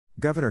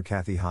Governor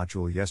Kathy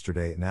Hochul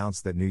yesterday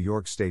announced that New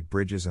York State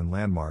bridges and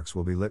landmarks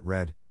will be lit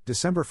red,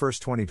 December 1,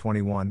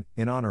 2021,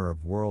 in honor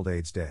of World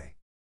AIDS Day.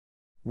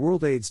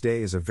 World AIDS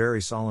Day is a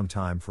very solemn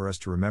time for us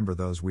to remember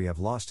those we have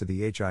lost to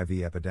the HIV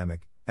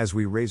epidemic, as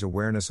we raise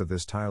awareness of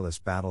this tireless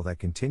battle that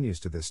continues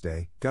to this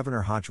day,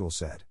 Governor Hochul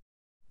said.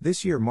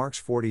 This year marks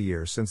 40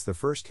 years since the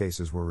first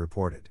cases were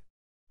reported.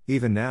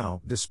 Even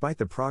now, despite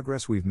the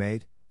progress we've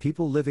made,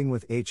 people living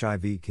with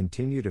HIV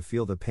continue to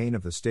feel the pain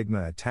of the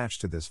stigma attached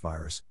to this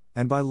virus,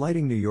 and by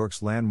lighting New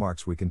York's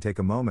landmarks we can take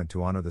a moment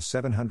to honor the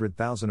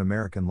 700,000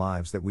 American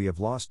lives that we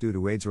have lost due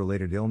to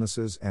AIDS-related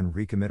illnesses and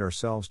recommit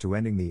ourselves to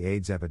ending the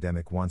AIDS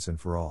epidemic once and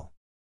for all.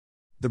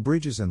 The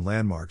bridges and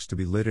landmarks to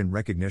be lit in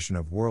recognition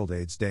of World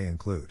AIDS Day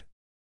include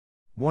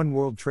 1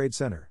 World Trade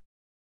Center,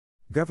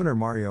 Governor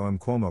Mario M.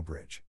 Cuomo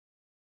Bridge,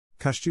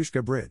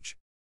 Kosciuszko Bridge,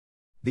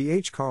 the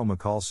H. Carl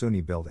McCall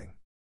SUNY Building,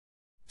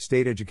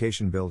 State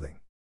Education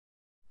Building,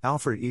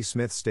 Alfred E.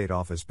 Smith State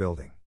Office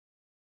Building,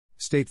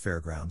 State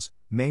Fairgrounds,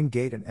 Main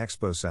Gate and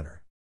Expo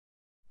Center,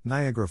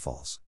 Niagara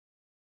Falls,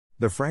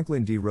 the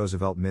Franklin D.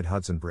 Roosevelt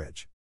Mid-Hudson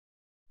Bridge,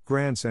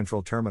 Grand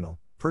Central Terminal,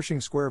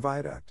 Pershing Square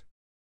Viaduct,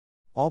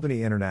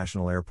 Albany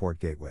International Airport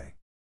Gateway,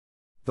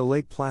 the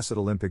Lake Placid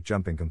Olympic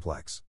Jumping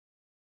Complex,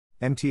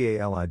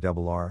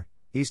 MTALIRR,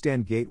 East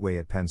End Gateway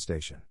at Penn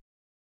Station.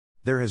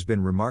 There has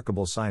been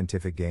remarkable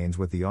scientific gains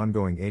with the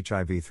ongoing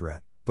HIV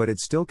threat, but it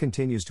still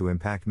continues to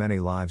impact many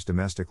lives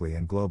domestically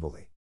and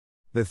globally.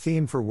 The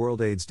theme for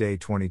World AIDS Day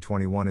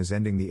 2021 is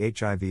Ending the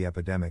HIV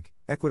Epidemic,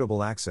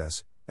 Equitable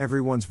Access,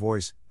 Everyone's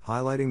Voice,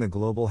 highlighting the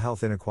global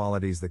health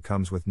inequalities that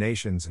comes with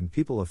nations and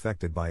people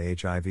affected by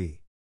HIV.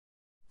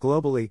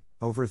 Globally,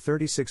 over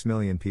 36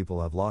 million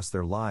people have lost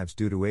their lives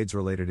due to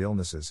AIDS-related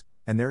illnesses,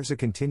 and there is a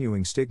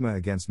continuing stigma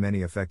against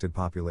many affected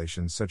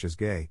populations such as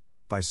gay,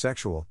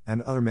 bisexual,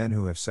 and other men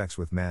who have sex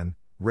with men,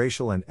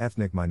 racial and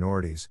ethnic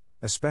minorities,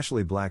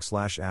 especially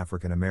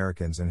Black/African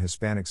Americans and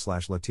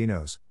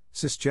Hispanic/Latinos,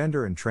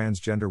 cisgender and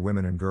transgender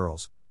women and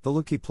girls, the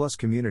LGBTQ+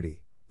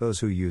 community, those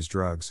who use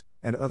drugs,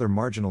 and other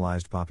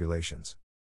marginalized populations.